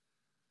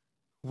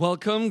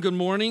Welcome. Good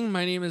morning.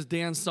 My name is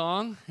Dan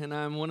Song, and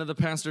I'm one of the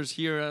pastors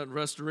here at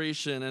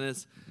Restoration, and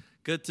it's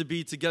good to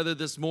be together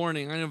this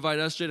morning. I invite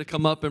SJ to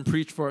come up and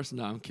preach for us.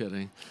 No, I'm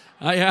kidding.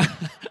 I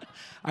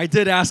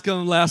did ask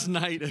him last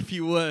night if he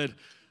would,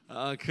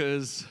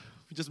 because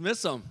we just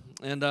miss him,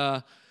 and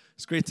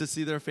it's great to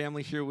see their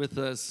family here with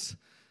us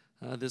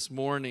this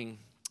morning.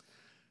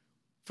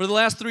 For the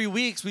last 3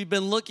 weeks, we've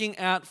been looking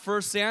at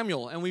 1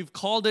 Samuel, and we've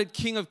called it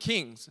King of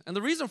Kings. And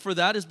the reason for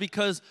that is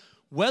because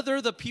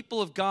whether the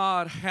people of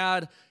God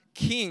had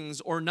kings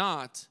or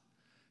not,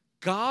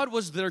 God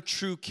was their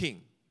true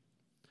king.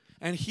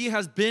 And he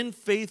has been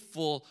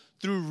faithful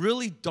through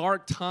really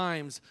dark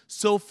times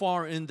so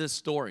far in this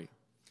story.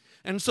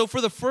 And so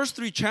for the first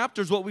 3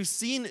 chapters, what we've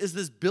seen is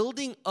this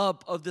building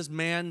up of this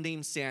man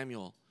named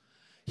Samuel.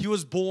 He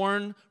was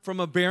born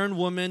from a barren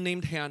woman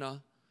named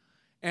Hannah.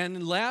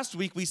 And last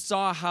week we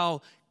saw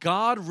how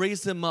God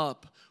raised him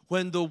up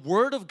when the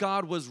word of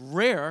God was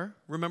rare.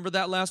 Remember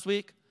that last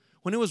week?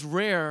 When it was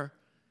rare,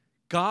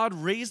 God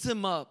raised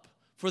him up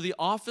for the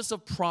office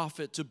of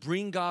prophet to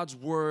bring God's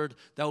word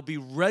that will be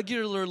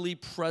regularly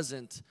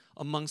present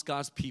amongst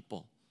God's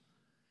people.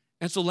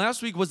 And so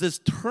last week was this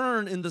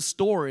turn in the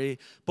story,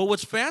 but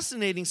what's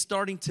fascinating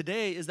starting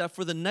today is that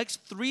for the next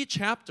 3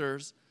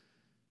 chapters,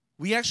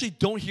 we actually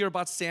don't hear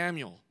about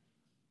Samuel.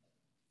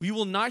 We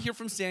will not hear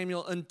from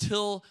Samuel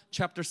until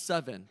chapter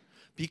 7,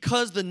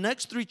 because the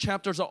next 3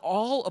 chapters are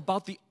all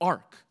about the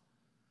Ark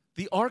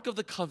of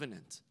the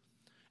Covenant.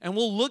 And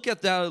we'll look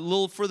at that a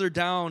little further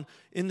down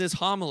in this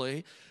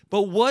homily.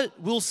 But what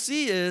we'll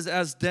see is,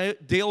 as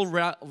Dale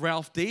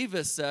Ralph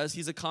Davis says,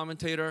 he's a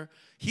commentator,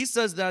 he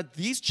says that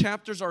these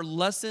chapters are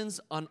lessons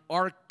on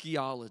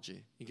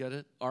archaeology. You get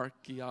it?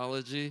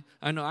 Archaeology.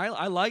 I know,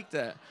 I like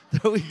that.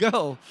 There we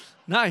go.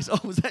 Nice. Oh,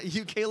 was that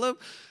you,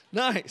 Caleb?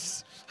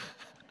 Nice.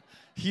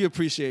 He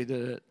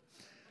appreciated it.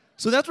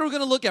 So that's what we're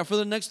going to look at for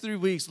the next 3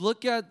 weeks.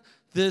 Look at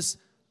this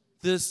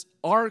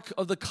Ark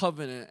of the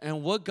Covenant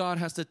and what God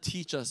has to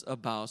teach us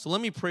about. So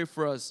let me pray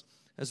for us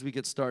as we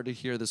get started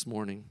here this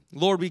morning.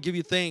 Lord, we give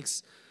you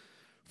thanks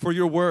for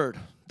your word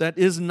that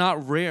is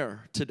not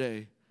rare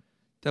today,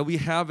 that we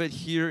have it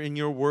here in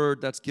your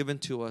word that's given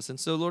to us. And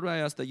so, Lord, I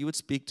ask that you would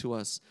speak to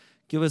us.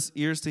 Give us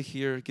ears to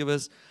hear. Give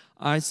us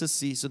eyes to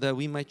see so that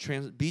we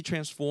might be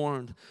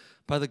transformed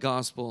by the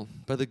gospel,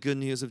 by the good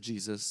news of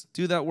Jesus.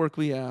 Do that work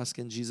we ask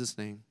in Jesus'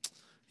 name.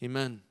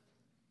 Amen.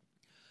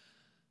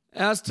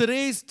 As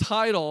today's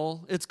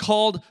title, it's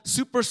called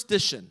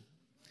Superstition.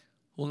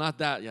 Well, not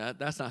that yet.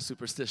 That's not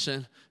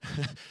superstition.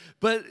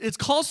 But it's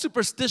called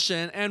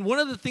Superstition. And one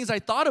of the things I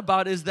thought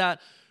about is that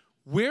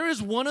where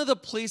is one of the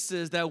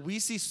places that we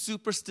see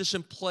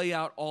superstition play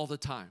out all the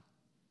time?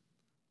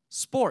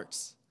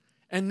 Sports.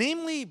 And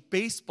namely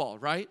baseball,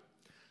 right?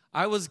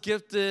 I was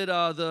gifted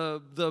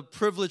the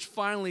privilege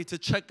finally to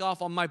check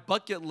off on my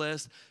bucket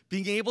list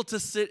being able to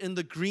sit in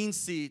the green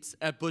seats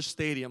at Busch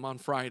Stadium on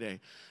Friday.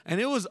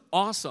 And it was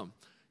awesome.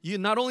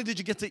 Not only did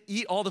you get to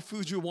eat all the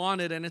food you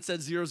wanted and it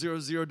said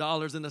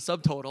 $000 in the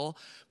subtotal,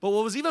 but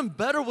what was even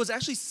better was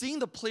actually seeing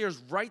the players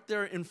right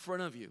there in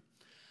front of you.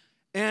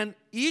 And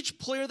each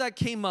player that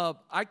came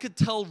up, I could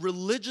tell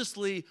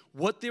religiously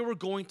what they were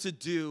going to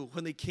do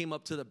when they came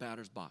up to the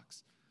batter's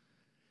box.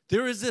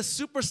 There is this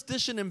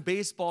superstition in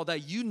baseball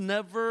that you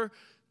never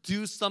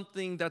do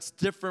something that's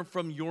different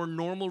from your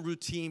normal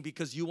routine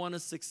because you want to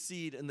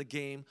succeed in the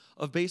game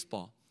of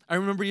baseball. I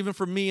remember even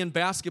for me in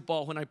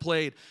basketball when I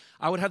played,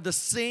 I would have the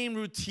same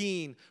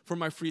routine for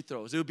my free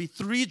throws. It would be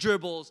 3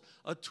 dribbles,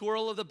 a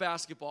twirl of the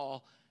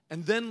basketball,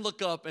 and then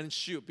look up and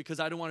shoot because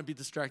I didn't want to be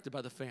distracted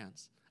by the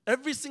fans.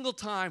 Every single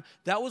time,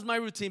 that was my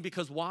routine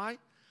because why?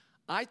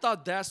 I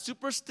thought that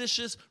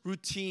superstitious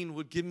routine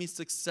would give me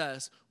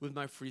success with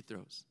my free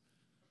throws.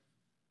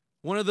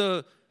 One of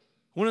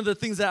the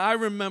things that I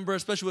remember,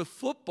 especially with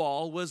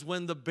football, was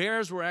when the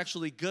Bears were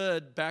actually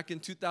good back in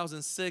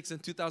 2006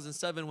 and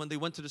 2007 when they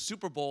went to the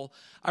Super Bowl.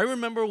 I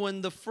remember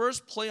when the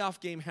first playoff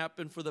game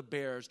happened for the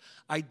Bears,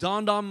 I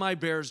donned on my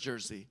Bears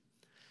jersey.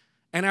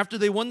 And after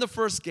they won the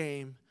first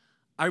game,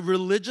 I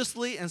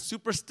religiously and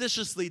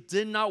superstitiously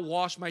did not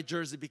wash my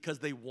jersey because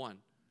they won.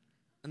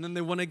 And then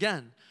they won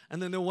again.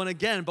 And then they won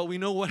again. But we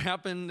know what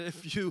happened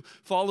if you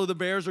follow the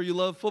Bears or you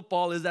love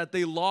football is that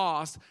they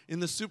lost in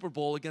the Super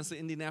Bowl against the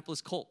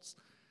Indianapolis Colts.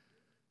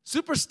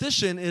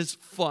 Superstition is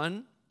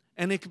fun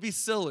and it could be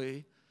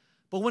silly.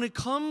 But when it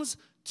comes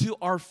to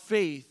our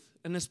faith,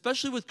 and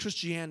especially with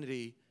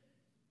Christianity,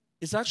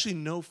 it's actually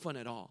no fun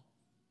at all.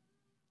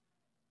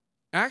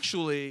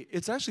 Actually,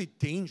 it's actually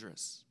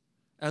dangerous,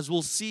 as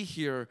we'll see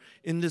here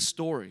in this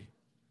story.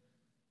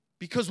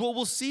 Because what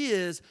we'll see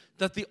is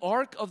that the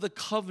Ark of the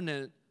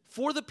Covenant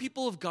for the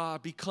people of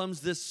God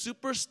becomes this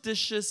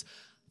superstitious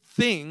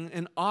thing,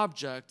 an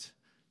object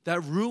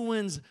that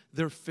ruins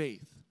their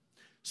faith.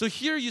 So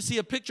here you see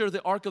a picture of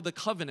the Ark of the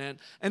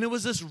Covenant, and it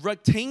was this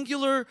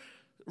rectangular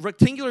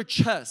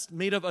chest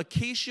made of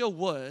acacia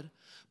wood,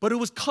 but it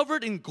was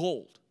covered in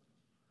gold.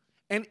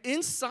 And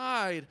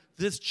inside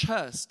this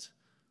chest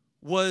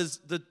was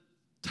the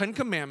 10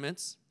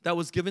 Commandments that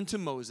was given to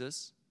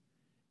Moses.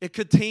 it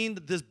contained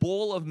this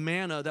bowl of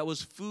manna that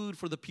was food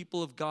for the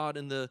people of God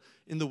in the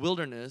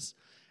wilderness.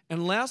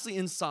 And lastly,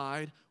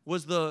 inside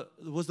was the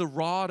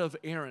rod of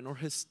Aaron, or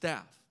his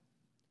staff.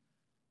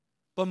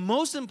 But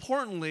most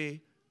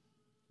importantly,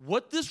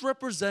 what this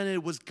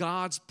represented was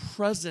God's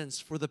presence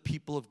for the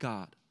people of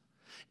God.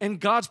 And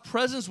God's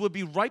presence would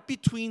be right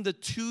between the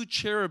two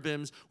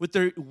cherubims with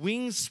their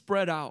wings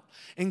spread out.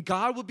 And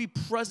God would be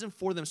present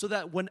for them so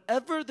that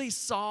whenever they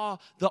saw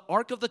the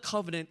Ark of the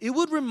Covenant, it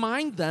would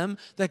remind them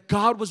that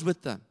God was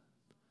with them.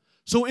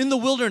 So in the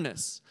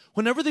wilderness,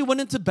 whenever they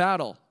went into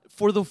battle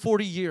for the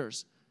 40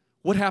 years,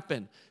 what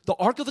happened? The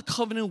Ark of the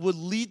Covenant would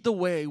lead the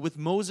way with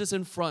Moses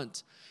in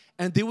front,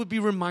 and they would be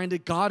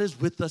reminded God is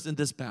with us in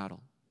this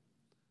battle.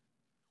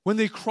 When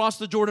they crossed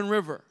the Jordan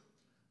River,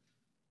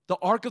 the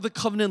Ark of the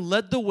Covenant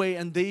led the way,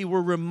 and they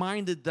were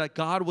reminded that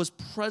God was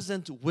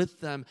present with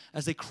them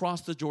as they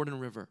crossed the Jordan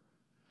River.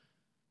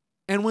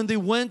 And when they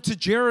went to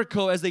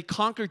Jericho, as they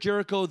conquered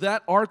Jericho,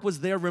 that ark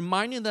was there,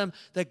 reminding them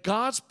that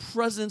God's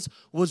presence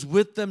was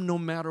with them no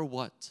matter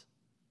what.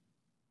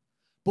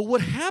 But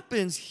what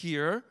happens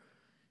here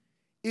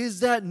is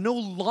that no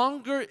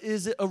longer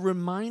is it a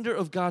reminder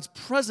of God's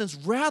presence.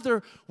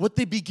 Rather, what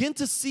they begin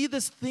to see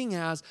this thing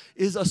as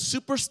is a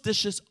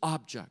superstitious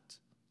object.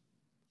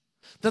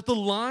 That the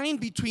line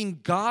between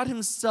God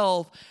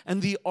himself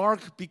and the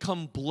ark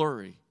become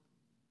blurry.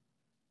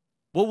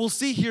 What we'll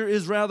see here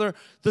is rather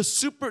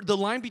the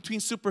line between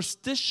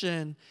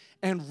superstition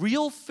and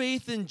real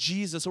faith in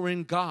Jesus or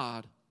in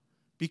God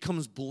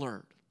becomes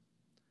blurred.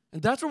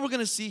 And that's what we're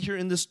going to see here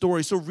in this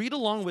story. So read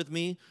along with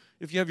me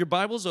if you have your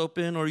Bibles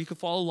open, or you can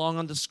follow along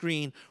on the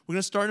screen. We're going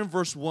to start in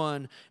verse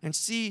 1 and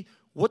see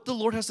what the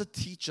Lord has to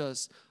teach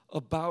us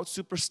about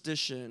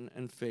superstition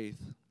and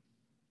faith.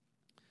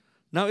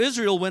 Now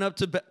Israel went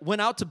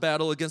out to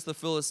battle against the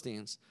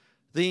Philistines.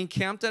 They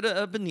encamped at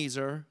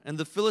Ebenezer, and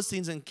the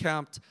Philistines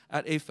encamped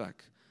at Aphek.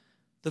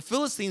 The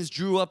Philistines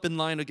drew up in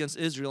line against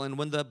Israel, and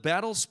when the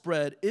battle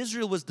spread,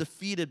 Israel was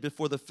defeated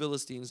before the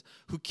Philistines,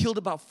 who killed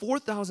about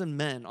 4,000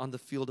 men on the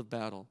field of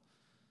battle.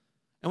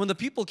 And when the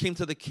people came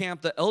to the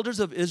camp, the elders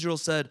of Israel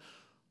said,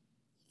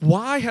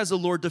 "Why has the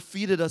Lord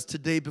defeated us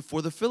today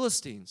before the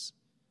Philistines?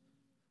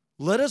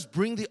 Let us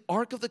bring the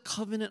ark of the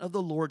covenant of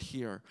the Lord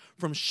here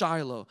from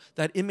Shiloh,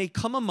 that it may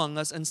come among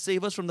us and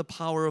save us from the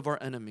power of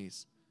our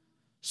enemies."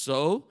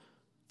 So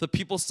the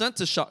people sent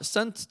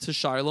to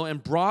Shiloh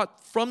and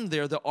brought from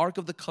there the ark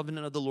of the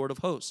covenant of the Lord of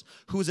hosts,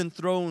 who is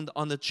enthroned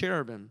on the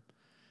cherubim.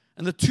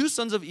 And the two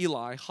sons of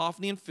Eli,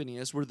 Hophni and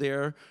Phinehas, were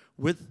there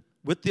with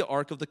the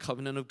ark of the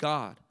covenant of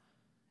God.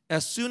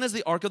 As soon as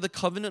the ark of the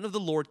covenant of the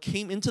Lord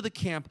came into the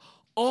camp,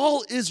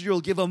 all Israel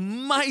gave a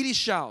mighty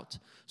shout,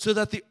 so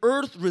that the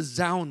earth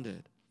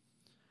resounded.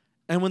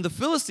 And when the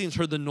Philistines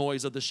heard the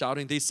noise of the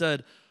shouting, they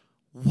said,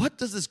 "What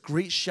does this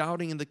great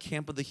shouting in the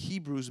camp of the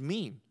Hebrews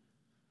mean?"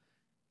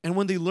 And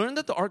when they learned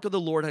that the ark of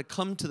the Lord had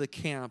come to the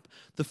camp,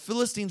 the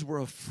Philistines were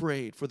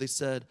afraid, for they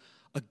said,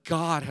 "A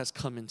god has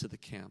come into the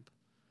camp."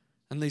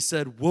 And they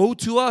said, "Woe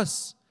to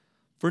us,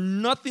 for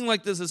nothing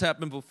like this has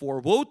happened before.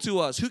 Woe to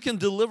us, who can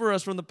deliver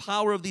us from the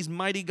power of these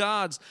mighty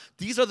gods?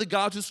 These are the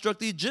gods who struck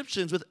the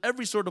Egyptians with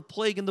every sort of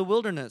plague in the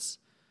wilderness.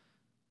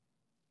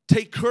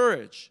 Take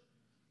courage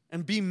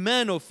and be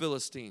men, O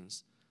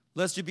Philistines,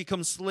 lest you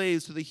become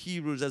slaves to the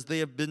Hebrews as they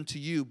have been to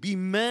you. Be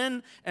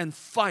men and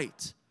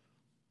fight."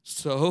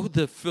 So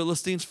the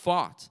Philistines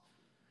fought,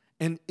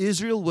 and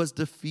Israel was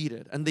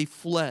defeated, and they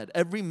fled,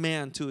 every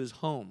man to his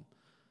home.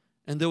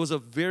 And there was a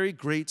very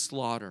great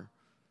slaughter,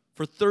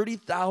 for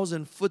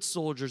 30,000 foot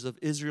soldiers of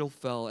Israel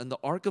fell, and the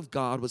ark of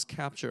God was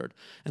captured,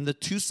 and the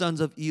two sons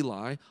of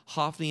Eli,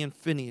 Hophni and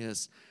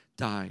Phinehas,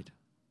 died.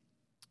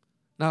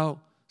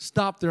 Now,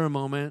 stop there a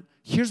moment.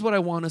 Here's what I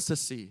want us to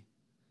see.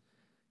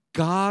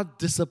 God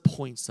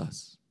disappoints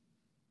us.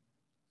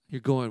 You're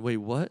going, wait,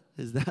 what?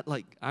 Is that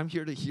like, I'm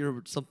here to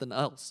hear something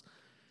else.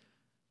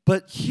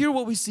 But here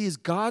what we see is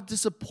God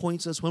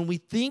disappoints us when we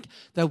think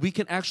that we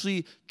can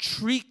actually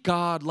treat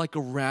God like a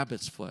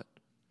rabbit's foot.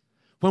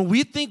 When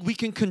we think we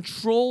can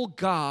control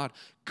God,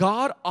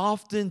 God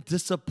often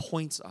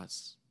disappoints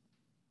us.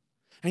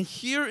 And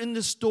here in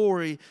this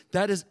story,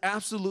 that is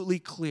absolutely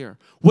clear.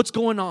 What's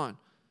going on?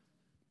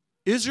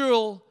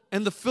 Israel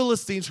and the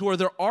Philistines, who are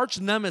their arch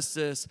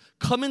nemesis,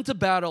 come into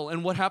battle,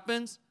 and what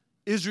happens?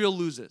 Israel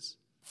loses.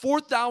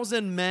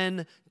 4,000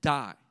 men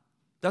die.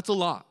 That's a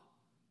lot.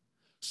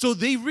 So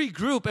they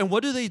regroup, and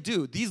what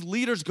do? These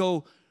leaders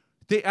go,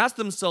 they ask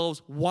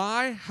themselves,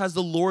 why has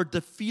the Lord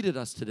defeated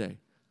us today?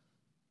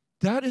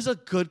 That is a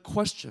good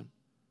question.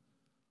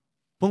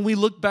 When we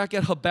look back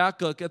at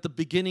Habakkuk at the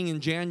beginning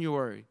in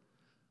January,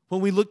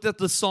 when we looked at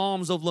the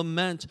Psalms of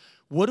lament,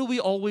 what do we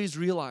always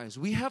realize?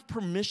 We have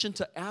permission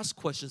to ask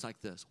questions like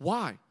this.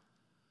 Why?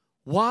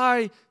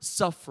 Why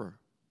suffer?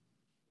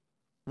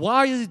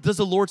 Why does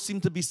the Lord seem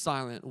to be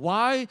silent?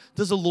 Why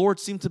does the Lord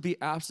seem to be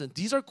absent?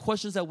 These are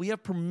questions that we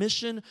have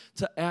permission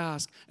to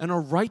ask and a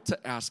right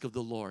to ask of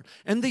the Lord.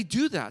 And they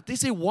do that. They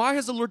say, why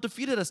has the Lord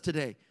defeated us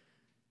today?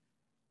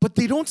 But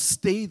they don't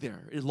stay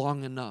there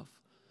long enough.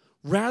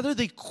 Rather,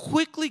 they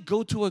quickly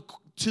go to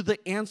to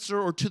the answer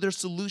or to their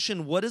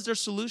solution. What is their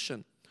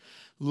solution?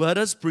 Let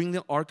us bring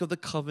the ark of the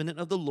covenant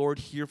of the Lord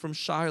here from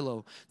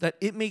Shiloh, that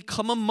it may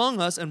come among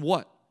us and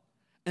what?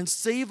 And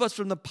save us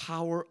from the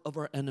power of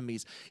our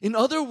enemies. In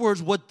other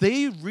words, what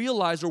they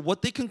realized or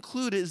what they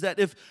concluded is that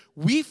if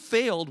we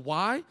failed,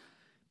 why?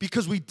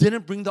 Because we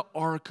didn't bring the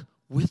ark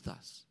with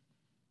us.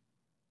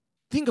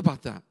 Think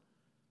about that.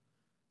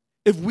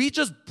 If we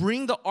just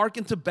bring the ark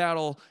into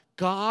battle,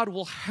 God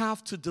will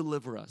have to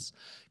deliver us.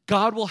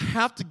 God will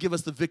have to give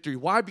us the victory.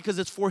 Why? Because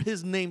it's for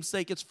His name's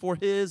sake. It's for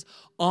His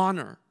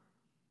honor.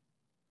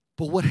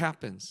 But what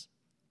happens?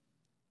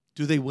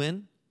 Do they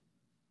win?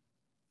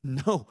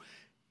 No.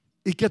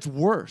 It gets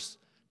worse.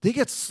 They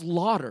get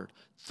slaughtered.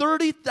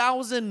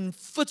 30,000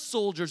 foot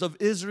soldiers of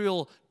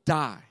Israel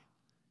die.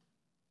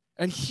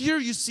 And here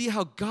you see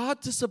how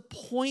God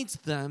disappoints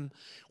them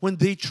when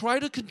they try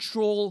to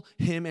control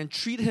Him and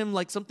treat Him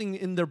like something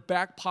in their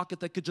back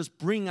pocket that could just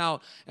bring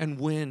out and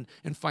win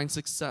and find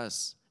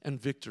success and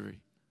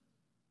victory.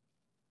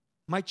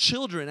 My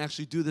children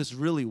actually do this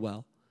really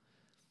well.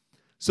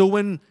 So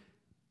when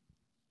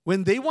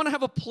they want to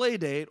have a play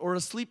date or a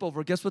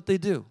sleepover, guess what they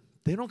do?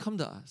 They don't come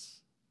to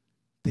us.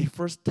 They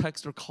first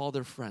text or call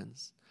their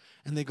friends.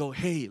 And they go,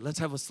 hey, let's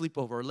have a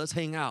sleepover, or let's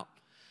hang out.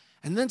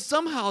 And then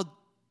somehow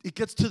it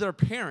gets to their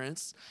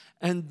parents.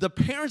 And the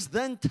parents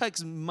then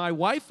text my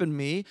wife and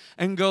me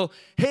and go,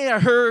 hey, I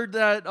heard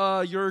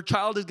that your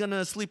child is going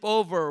to sleep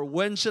over.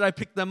 When should I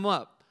pick them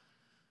up?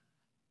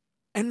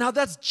 And now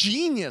that's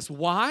genius.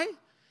 Why?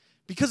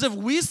 Because if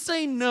we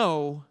say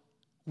no,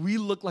 we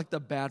look like the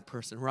bad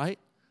person, right?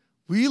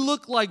 We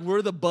look like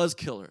we're the buzz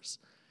killers.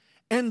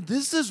 And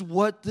this is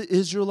what the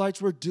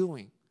Israelites were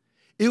doing.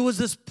 It was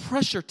this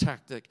pressure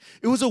tactic.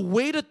 It was a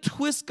way to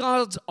twist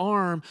God's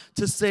arm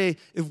to say,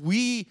 if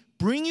we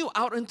bring you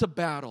out into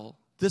battle,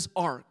 this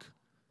ark,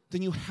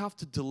 then you have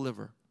to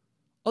deliver.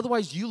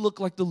 Otherwise, you look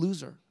like the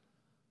loser.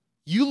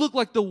 You look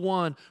like the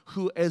one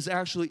who is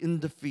actually in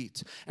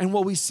defeat. And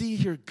what we see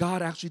here,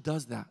 God actually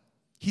does that.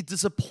 He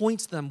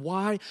disappoints them.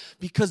 Why?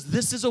 Because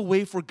this is a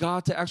way for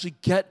God to actually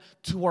get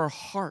to our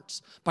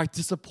hearts by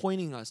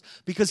disappointing us.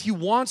 Because He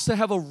wants to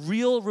have a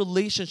real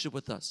relationship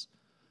with us.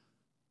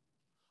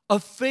 A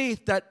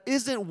faith that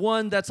isn't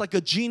one that's like a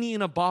genie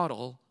in a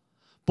bottle,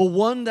 but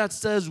one that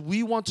says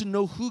we want to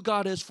know who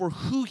God is for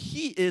who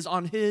He is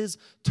on His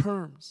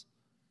terms.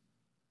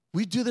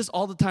 We do this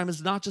all the time.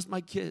 It's not just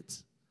my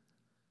kids.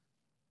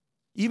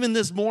 Even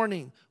this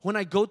morning, when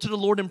I go to the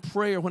Lord in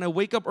prayer, when I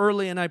wake up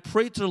early and I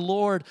pray to the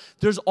Lord,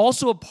 there's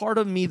also a part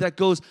of me that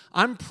goes,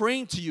 I'm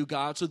praying to you,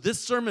 God, so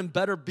this sermon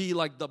better be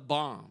like the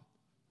bomb,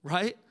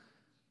 right?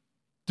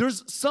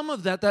 There's some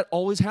of that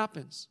always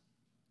happens.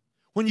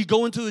 When you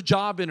go into a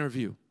job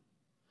interview,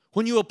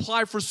 when you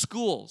apply for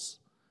schools,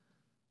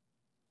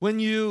 when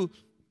you're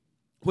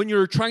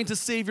trying to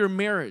save your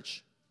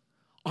marriage,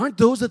 aren't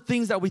those the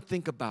things that we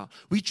think about?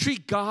 We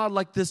treat God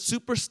like this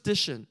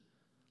superstition,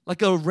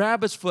 like a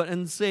rabbit's foot,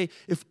 and say,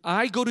 if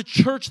I go to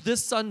church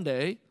this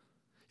Sunday,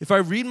 if I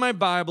read my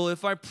Bible,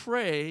 if I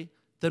pray,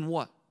 then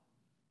what?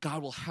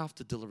 God will have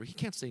to deliver. He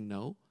can't say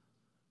no.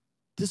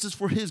 This is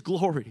for His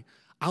glory.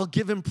 I'll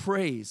give Him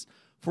praise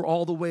for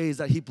all the ways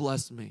that He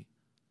blessed me.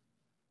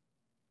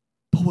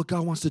 But what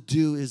God wants to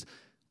do is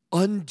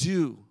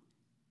undo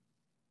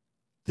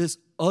this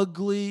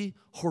ugly,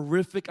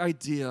 horrific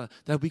idea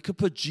that we could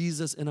put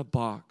Jesus in a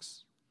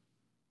box,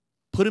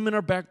 put Him in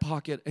our back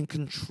pocket, and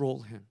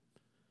control Him.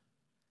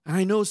 And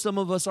I know some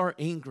of us are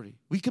angry.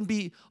 We can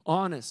be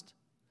honest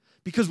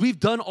because we've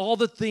done all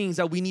the things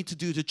that we need to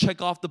do to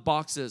check off the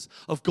boxes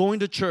of going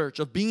to church,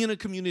 of being in a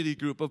community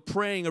group, of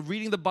praying, of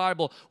reading the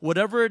Bible,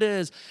 whatever it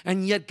is,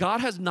 and yet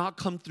God has not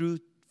come through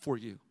for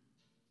you.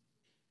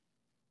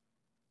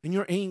 And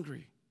you're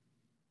angry.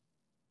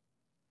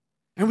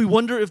 And we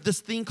wonder if this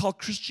thing called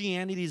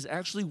Christianity is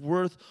actually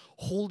worth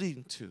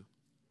holding to.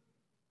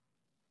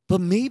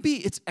 But maybe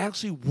it's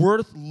actually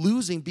worth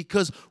losing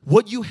because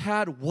what you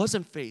had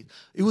wasn't faith.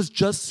 It was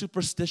just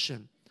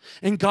superstition.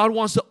 And God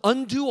wants to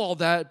undo all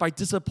that by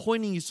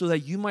disappointing you so that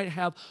you might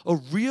have a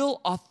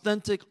real,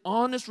 authentic,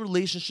 honest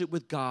relationship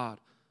with God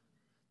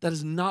that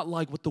is not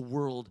like what the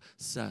world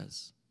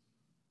says.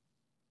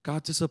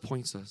 God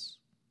disappoints us.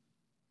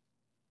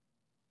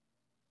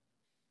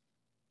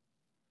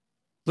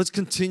 Let's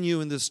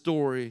continue in this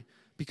story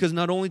because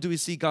not only do we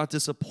see God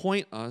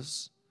disappoint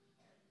us,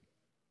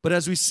 but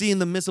as we see in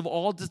the midst of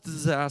all this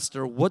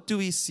disaster, what do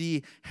we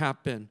see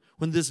happen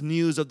when this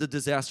news of the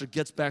disaster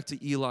gets back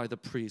to Eli the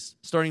priest?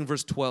 Starting in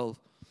verse 12.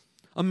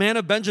 A man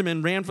of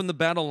Benjamin ran from the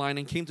battle line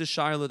and came to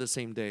Shiloh the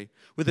same day,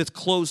 with his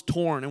clothes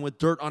torn and with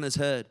dirt on his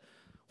head.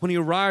 When he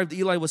arrived,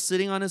 Eli was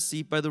sitting on his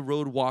seat by the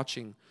road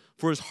watching,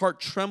 for his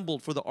heart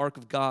trembled for the ark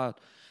of God.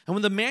 And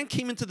when the man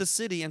came into the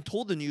city and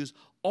told the news,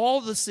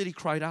 all the city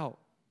cried out.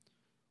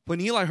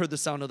 When Eli heard the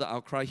sound of the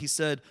outcry, he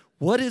said,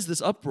 "What is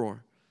this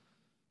uproar?"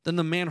 Then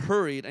the man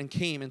hurried and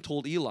came and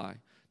told Eli.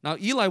 Now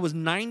Eli was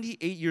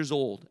 98 years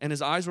old, and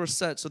his eyes were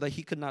set so that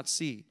he could not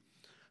see.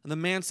 And the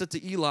man said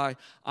to Eli,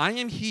 "I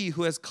am he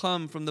who has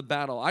come from the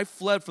battle. I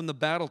fled from the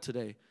battle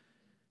today."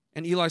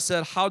 And Eli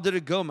said, "How did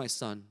it go, my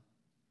son?"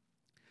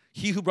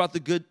 He who brought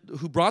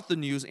the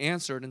news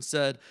answered and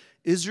said,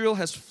 "Israel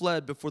has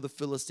fled before the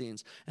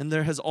Philistines, and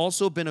there has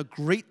also been a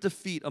great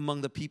defeat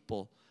among the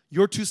people.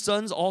 Your 2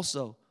 sons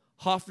also,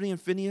 Hophni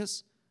and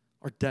Phinehas,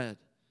 are dead,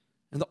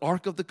 and the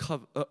ark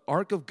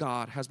of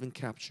God has been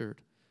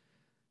captured."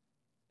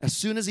 As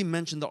soon as he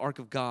mentioned the ark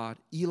of God,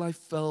 Eli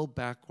fell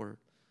backward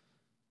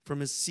from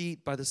his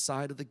seat by the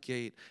side of the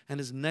gate, and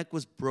his neck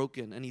was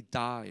broken, and he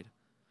died.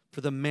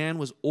 For the man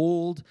was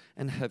old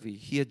and heavy.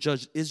 He had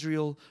judged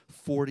Israel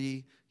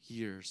 40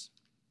 years.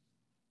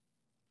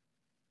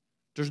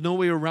 There's no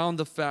way around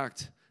the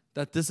fact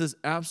that this is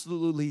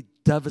absolutely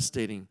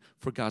devastating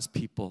for God's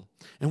people.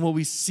 And what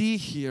we see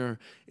here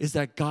is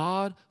that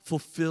God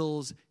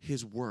fulfills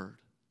his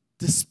word.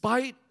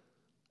 Despite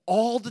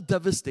all the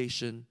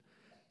devastation,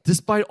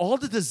 despite all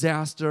the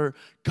disaster,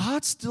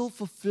 God still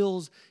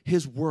fulfills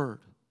his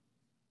word.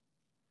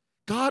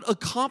 God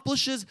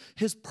accomplishes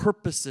his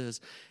purposes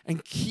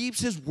and keeps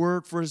his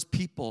word for his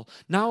people.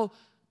 Now,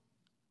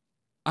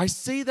 I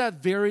say that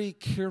very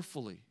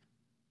carefully.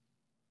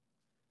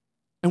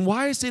 And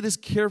why I say this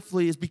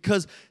carefully is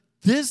because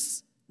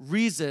this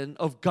reason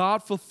of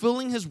God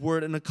fulfilling his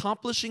word and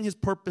accomplishing his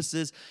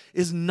purposes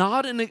is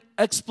not an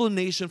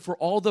explanation for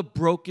all the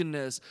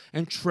brokenness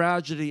and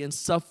tragedy and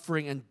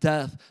suffering and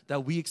death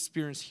that we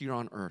experience here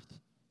on earth.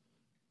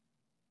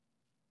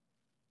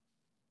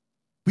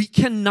 We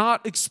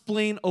cannot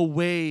explain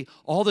away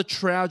all the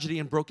tragedy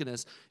and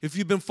brokenness. If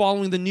you've been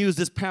following the news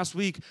this past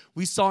week,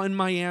 we saw in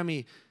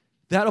Miami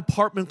that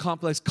apartment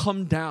complex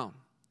come down.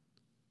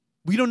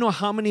 We don't know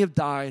how many have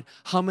died,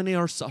 how many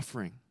are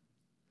suffering.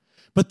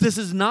 But this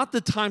is not the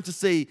time to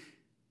say,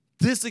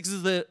 this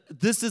is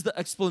the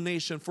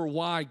explanation for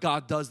why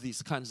God does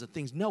these kinds of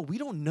things. No, we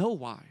don't know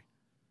why.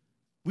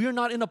 We are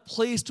not in a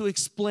place to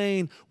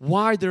explain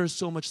why there is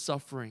so much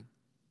suffering.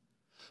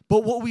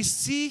 But what we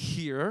see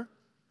here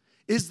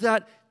is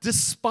that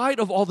despite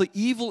of all the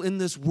evil in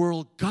this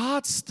world,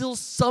 God still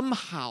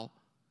somehow,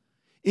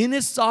 in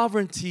his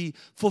sovereignty,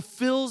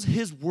 fulfills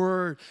his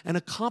word and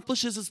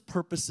accomplishes his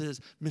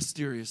purposes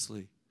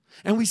mysteriously.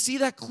 And we see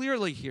that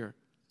clearly here.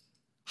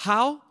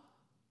 How?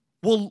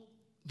 Well,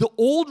 the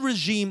old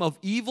regime of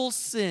evil,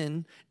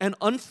 sin, and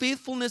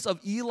unfaithfulness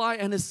of Eli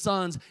and his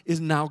sons is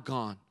now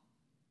gone.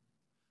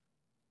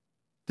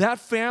 That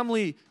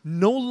family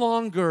no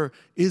longer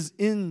is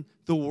in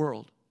the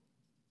world.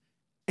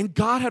 And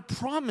God had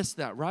promised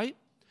that, right?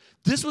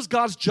 This was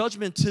God's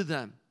judgment to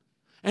them.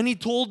 And he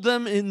told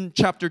them in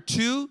chapter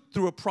 2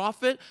 through a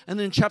prophet, and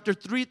then in chapter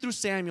 3 through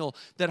Samuel,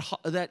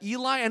 that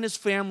Eli and his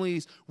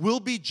families will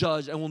be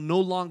judged and will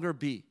no longer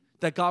be,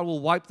 that God will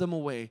wipe them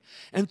away.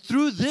 And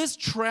through this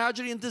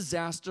tragedy and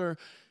disaster,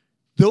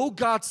 though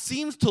God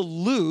seems to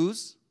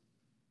lose,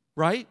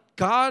 right?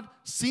 God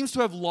seems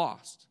to have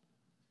lost.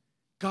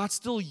 God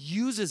still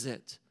uses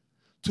it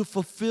to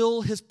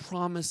fulfill his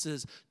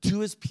promises to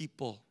his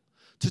people,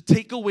 to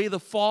take away the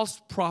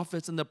false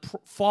prophets and the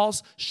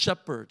false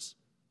shepherds,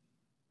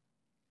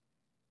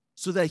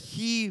 so that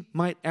he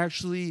might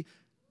actually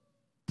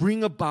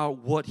bring about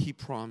what he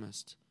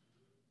promised.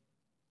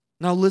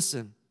 Now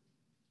listen,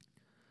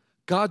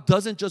 God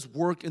doesn't just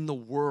work in the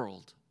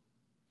world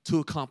to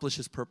accomplish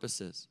his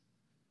purposes.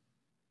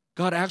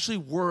 God actually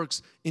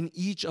works in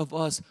each of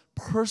us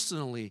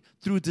personally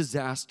through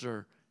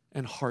disaster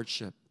and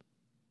hardship.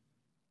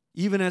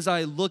 Even as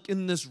I look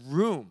in this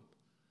room,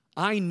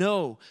 I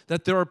know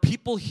that there are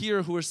people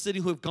here who are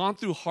sitting who have gone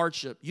through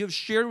hardship. You have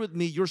shared with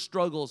me your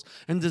struggles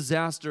and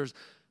disasters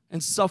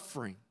and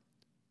suffering.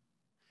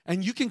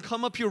 And you can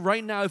come up here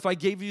right now if I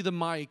gave you the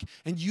mic,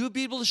 and you would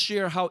be able to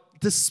share how,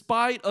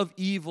 despite of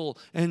evil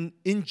and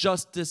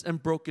injustice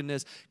and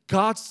brokenness,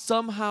 God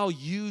somehow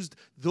used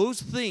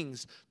those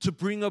things to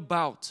bring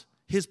about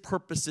his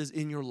purposes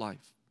in your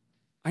life.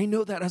 I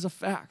know that as a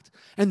fact,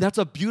 and that's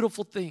a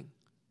beautiful thing.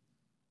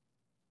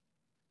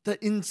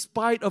 That in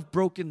spite of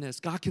brokenness,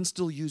 God can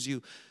still use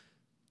you.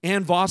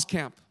 Ann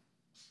Voskamp,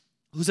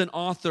 who's an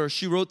author,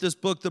 she wrote this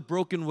book, The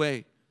Broken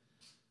Way.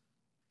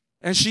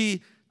 And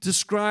she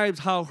describes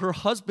how her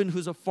husband,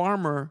 who's a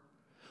farmer,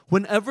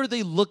 whenever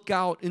they look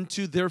out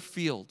into their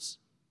fields,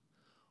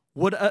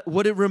 what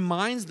it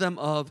reminds them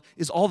of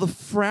is all the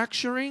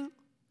fracturing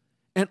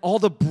and all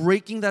the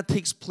breaking that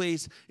takes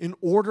place in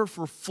order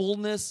for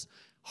fullness,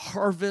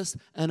 harvest,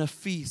 and a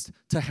feast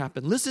to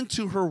happen. Listen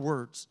to her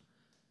words.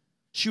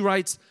 She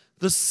writes,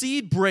 "The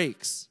seed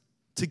breaks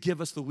to give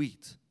us the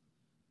wheat.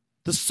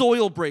 The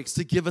soil breaks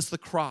to give us the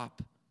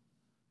crop.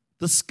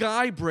 The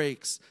sky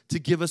breaks to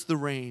give us the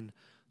rain.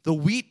 The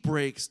wheat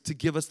breaks to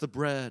give us the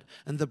bread.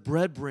 And the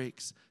bread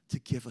breaks to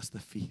give us the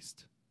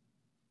feast."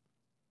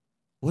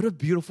 What a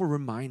beautiful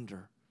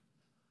reminder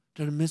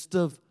that in the midst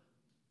of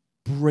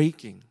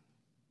breaking,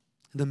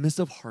 in the midst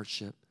of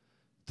hardship,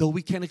 though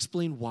we can't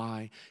explain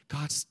why,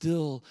 God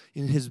still,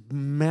 in his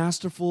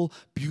masterful,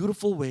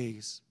 beautiful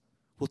ways,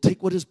 will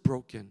take what is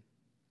broken,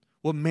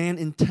 what man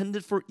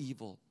intended for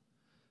evil.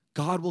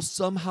 God will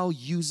somehow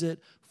use it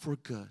for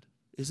good.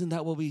 Isn't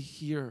that what we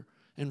hear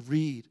and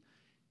read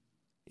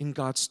in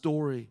God's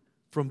story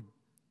from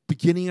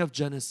beginning of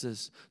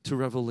Genesis to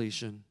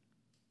Revelation.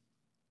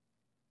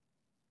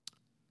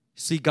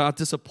 See, God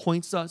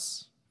disappoints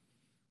us.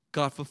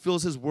 God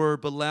fulfills his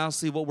word. But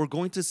lastly, what we're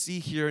going to see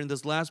here in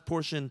this last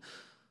portion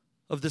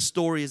of the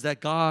story is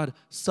that God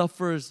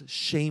suffers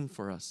shame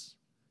for us.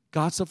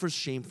 God suffers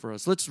shame for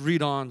us. Let's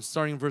read on,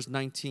 starting in verse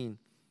 19.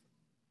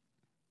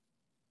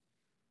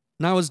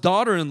 Now his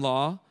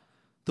daughter-in-law,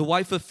 the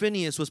wife of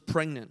Phinehas, was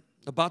pregnant,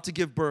 about to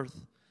give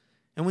birth.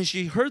 And when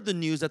she heard the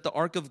news that the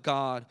ark of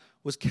God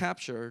was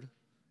captured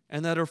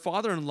and that her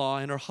father-in-law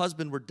and her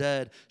husband were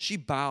dead, she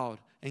bowed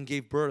and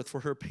gave birth,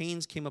 for her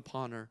pains came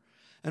upon her.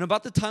 And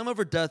about the time of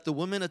her death, the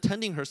women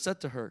attending her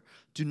said to her,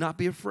 "Do not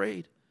be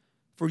afraid,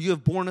 for you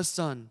have borne a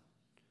son."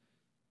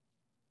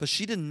 But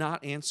she did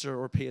not answer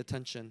or pay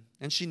attention.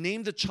 And she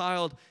named the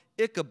child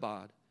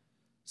Ichabod,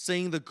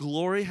 saying, "The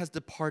glory has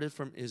departed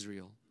from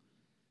Israel,"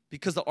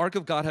 because the ark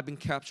of God had been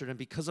captured, and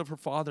because of her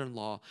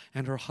father-in-law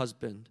and her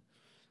husband.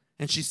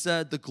 And she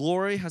said, "The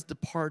glory has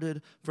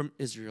departed from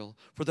Israel,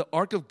 for the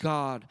ark of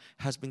God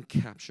has been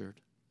captured."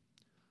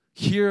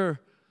 Here,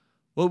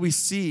 what we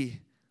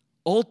see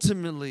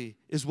ultimately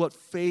is what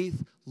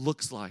faith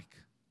looks like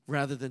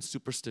rather than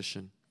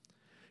superstition.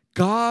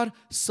 God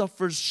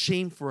suffers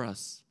shame for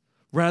us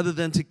rather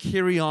than to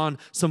carry on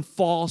some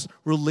false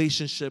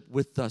relationship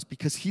with us,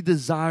 because he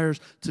desires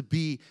to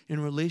be in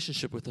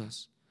relationship with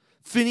us.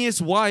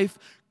 Phinehas' wife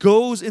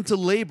goes into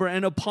labor,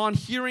 and upon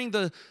hearing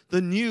the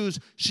news,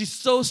 she's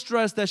so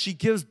stressed that she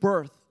gives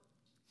birth.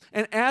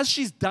 And as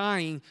she's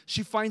dying,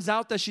 she finds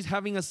out that she's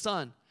having a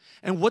son.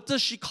 And what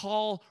does she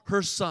call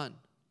her son?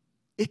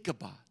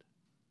 Ichabod.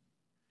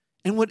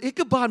 And what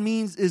Ichabod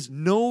means is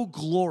no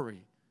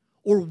glory,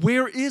 or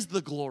where is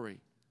the glory?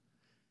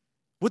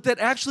 What that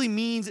actually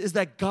means is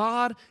that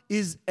God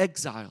is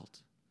exiled.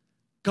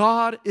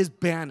 God is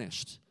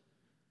banished.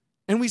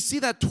 And we see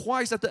that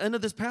twice at the end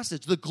of this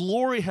passage. The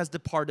glory has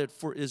departed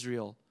from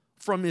Israel.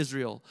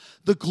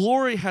 The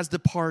glory has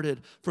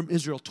departed from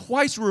Israel.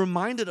 Twice we're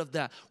reminded of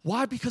that.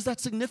 Why? Because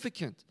that's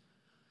significant.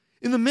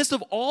 In the midst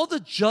of all the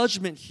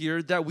judgment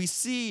here that we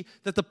see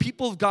that the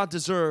people of God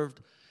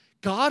deserved,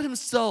 God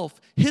himself,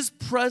 his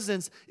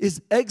presence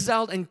is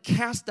exiled and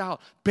cast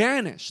out,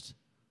 banished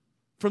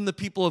from the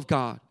people of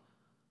God.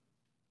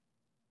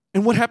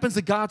 And what happens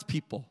to God's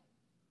people?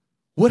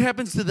 What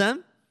happens to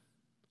them?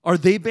 Are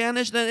they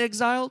banished and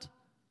exiled?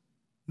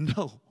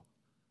 No.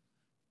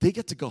 They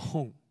get to go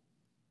home.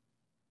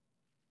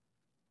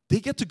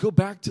 They get to go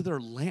back to their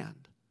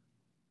land.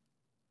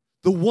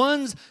 The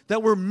ones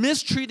that were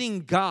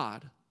mistreating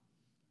God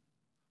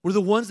were the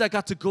ones that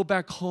got to go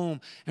back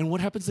home. And what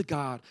happens to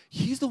God?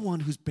 He's the one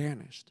who's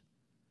banished.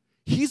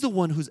 He's the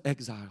one who's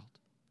exiled.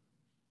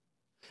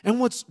 And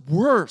what's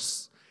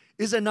worse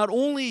is that not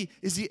only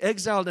is he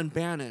exiled and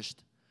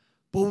banished,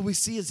 but what we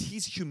see is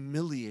he's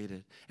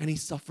humiliated and he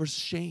suffers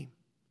shame.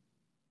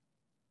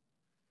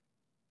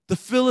 The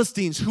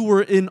Philistines, who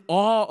were in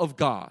awe of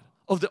God,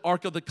 of the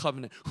Ark of the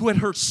Covenant, who had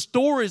heard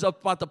stories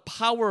about the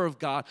power of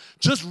God,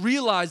 just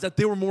realized that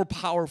they were more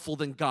powerful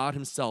than God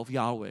himself,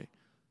 Yahweh.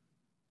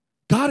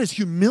 God is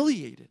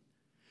humiliated.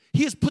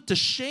 He is put to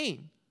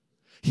shame.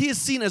 He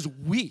is seen as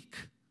weak.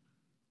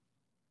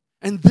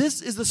 And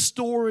this is the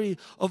story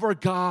of our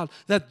God,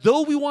 that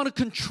though we want to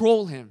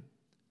control him,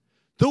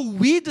 though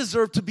we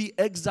deserve to be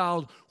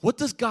exiled, what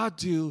does God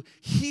do?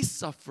 He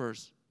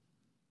suffers.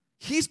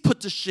 He's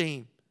put to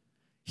shame.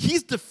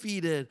 He's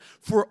defeated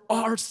for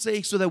our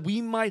sake so that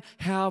we might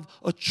have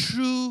a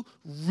true,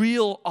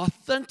 real,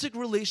 authentic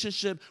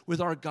relationship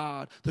with our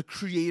God, the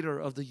creator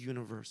of the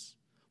universe.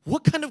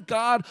 What kind of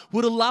God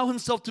would allow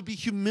himself to be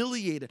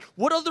humiliated?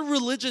 What other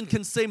religion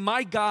can say,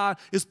 my God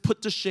is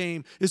put to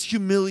shame, is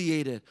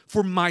humiliated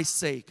for my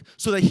sake,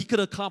 so that he could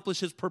accomplish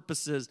his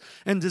purposes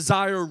and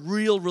desire a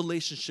real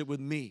relationship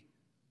with me?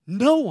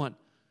 No one.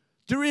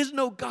 There is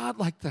no God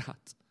like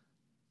that.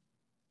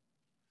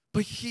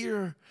 But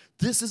here,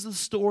 this is the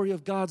story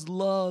of God's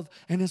love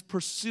and his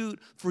pursuit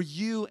for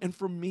you and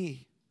for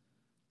me.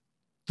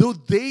 Though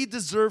they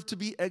deserve to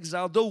be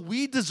exiled, though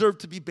we deserve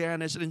to be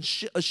banished and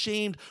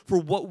ashamed for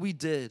what we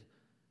did,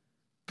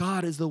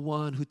 God is the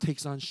one who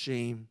takes on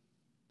shame.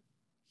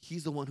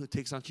 He's the one who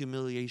takes on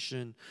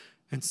humiliation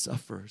and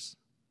suffers.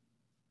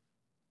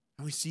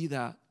 And we see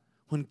that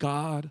when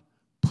God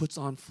puts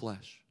on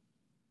flesh.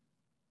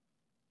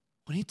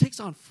 When he takes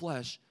on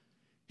flesh,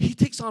 he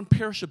takes on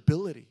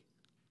perishability.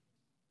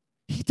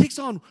 He takes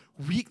on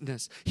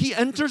weakness. He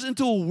enters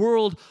into a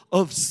world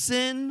of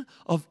sin,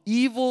 of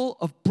evil,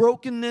 of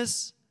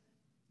brokenness,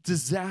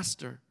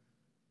 disaster.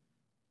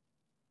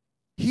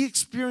 He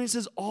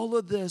experiences all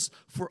of this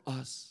for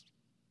us.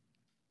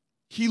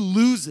 He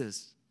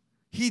loses.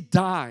 He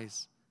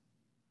dies.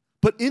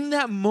 But in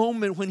that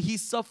moment when he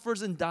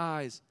suffers and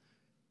dies,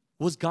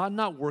 was God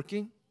not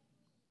working?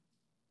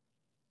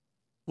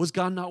 Was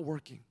God not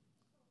working?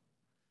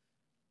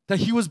 That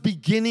he was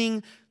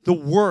beginning the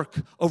work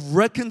of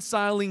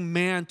reconciling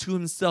man to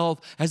himself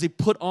as he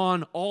put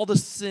on all the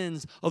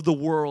sins of the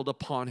world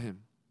upon him.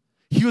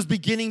 He was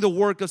beginning the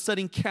work of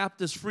setting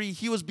captives free.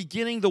 He was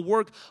beginning the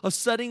work of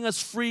setting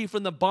us free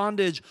from the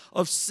bondage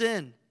of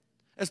sin.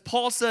 As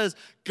Paul says,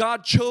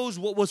 God chose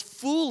what was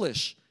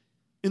foolish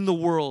in the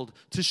world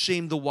to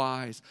shame the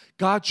wise.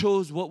 God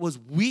chose what was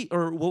weak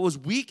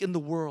in the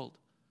world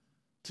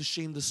to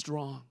shame the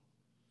strong.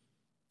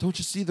 Don't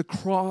you see? The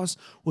cross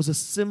was a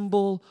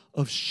symbol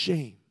of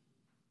shame.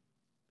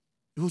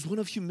 It was one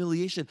of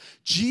humiliation.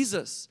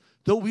 Jesus,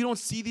 though we don't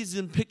see these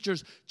in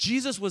pictures,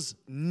 Jesus was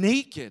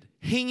naked,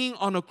 hanging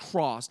on a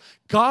cross.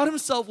 God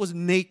himself was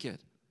naked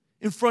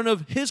in front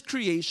of his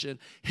creation,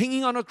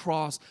 hanging on a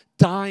cross,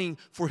 dying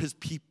for his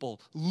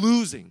people,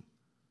 losing.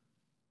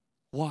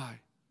 Why?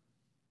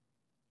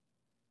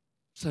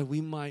 So that we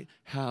might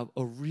have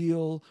a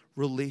real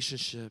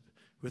relationship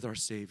with our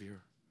Savior.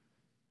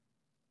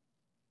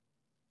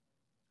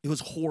 It was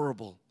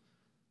horrible,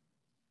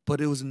 but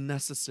it was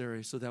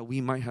necessary so that we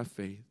might have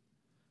faith.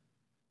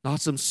 Not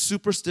some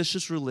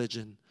superstitious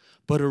religion,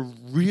 but a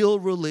real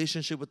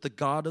relationship with the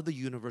God of the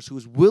universe who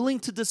is willing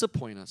to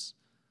disappoint us,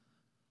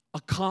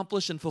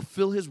 accomplish and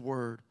fulfill his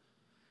word,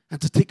 and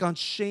to take on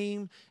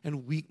shame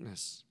and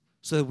weakness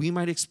so that we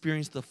might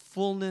experience the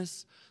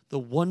fullness, the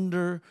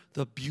wonder,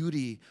 the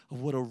beauty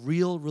of what a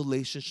real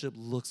relationship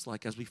looks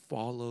like as we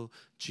follow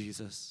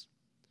Jesus.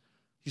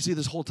 You see,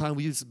 this whole time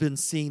we've been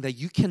seeing that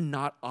you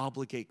cannot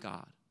obligate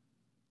God.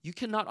 You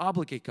cannot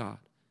obligate God.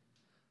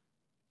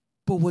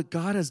 But what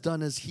God has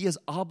done is he has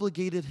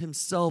obligated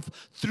himself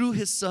through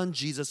his son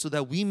Jesus so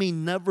that we may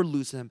never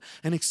lose him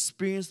and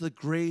experience the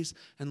grace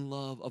and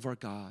love of our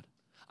God.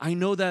 I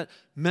know that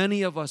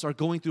many of us are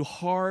going through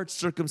hard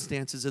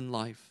circumstances in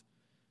life,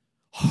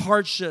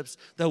 hardships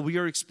that we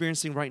are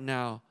experiencing right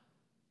now.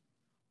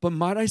 But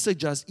might I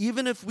suggest,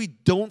 even if we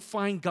don't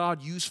find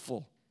God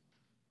useful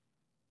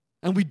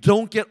and we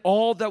don't get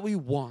all that we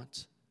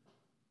want,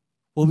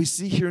 what we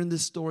see here in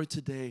this story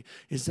today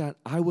is that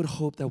I would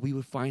hope that we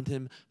would find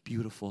him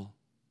beautiful.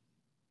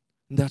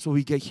 And that's what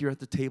we get here at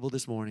the table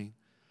this morning.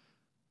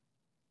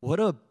 What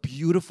a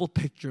beautiful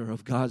picture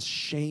of God's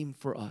shame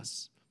for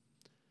us.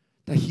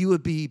 That he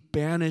would be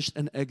banished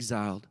and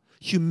exiled,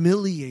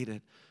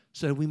 humiliated,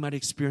 so that we might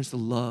experience the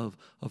love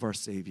of our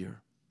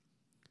Savior.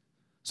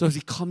 So as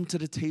we come to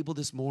the table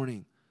this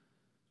morning,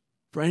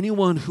 for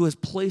anyone who has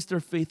placed their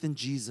faith in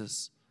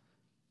Jesus,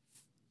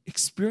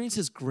 experience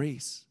his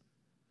grace.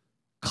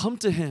 Come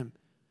to him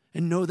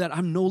and know that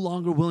I'm no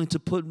longer willing to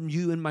put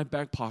you in my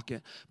back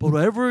pocket. But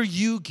whatever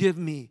you give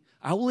me,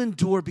 I will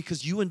endure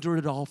because you endured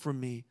it all for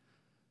me.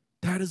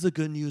 That is the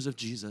good news of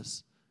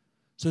Jesus.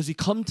 So as you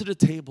come to the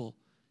table,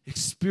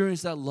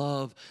 experience that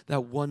love,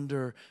 that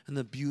wonder, and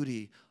the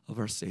beauty of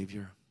our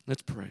Savior.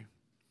 Let's pray.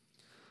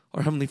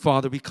 Our Heavenly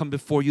Father, we come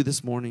before you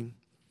this morning,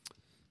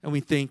 and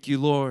we thank you,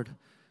 Lord,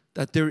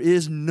 that there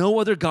is no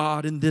other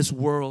God in this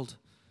world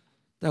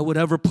that would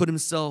ever put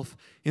himself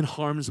in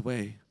harm's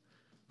way,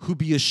 who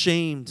be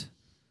ashamed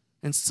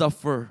and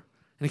suffer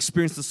and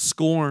experience the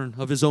scorn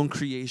of his own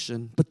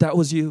creation. But that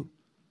was you.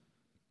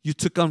 You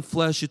took on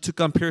flesh, you took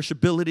on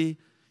perishability,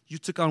 you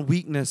took on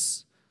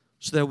weakness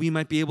so that we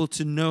might be able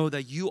to know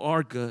that you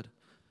are good,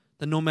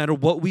 that no matter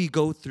what we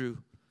go through,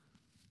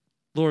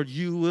 Lord,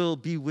 you will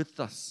be with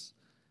us,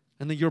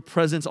 and that your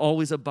presence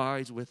always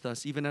abides with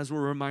us, even as we're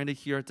reminded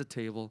here at the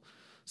table.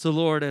 So,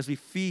 Lord, as we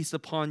feast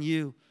upon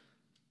you,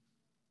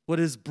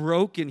 what is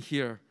broken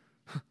here,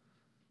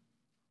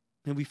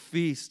 and we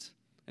feast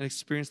and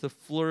experience the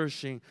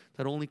flourishing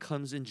that only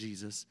comes in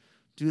Jesus.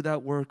 Do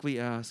that work, we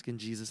ask, in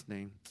Jesus'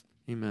 name.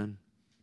 Amen.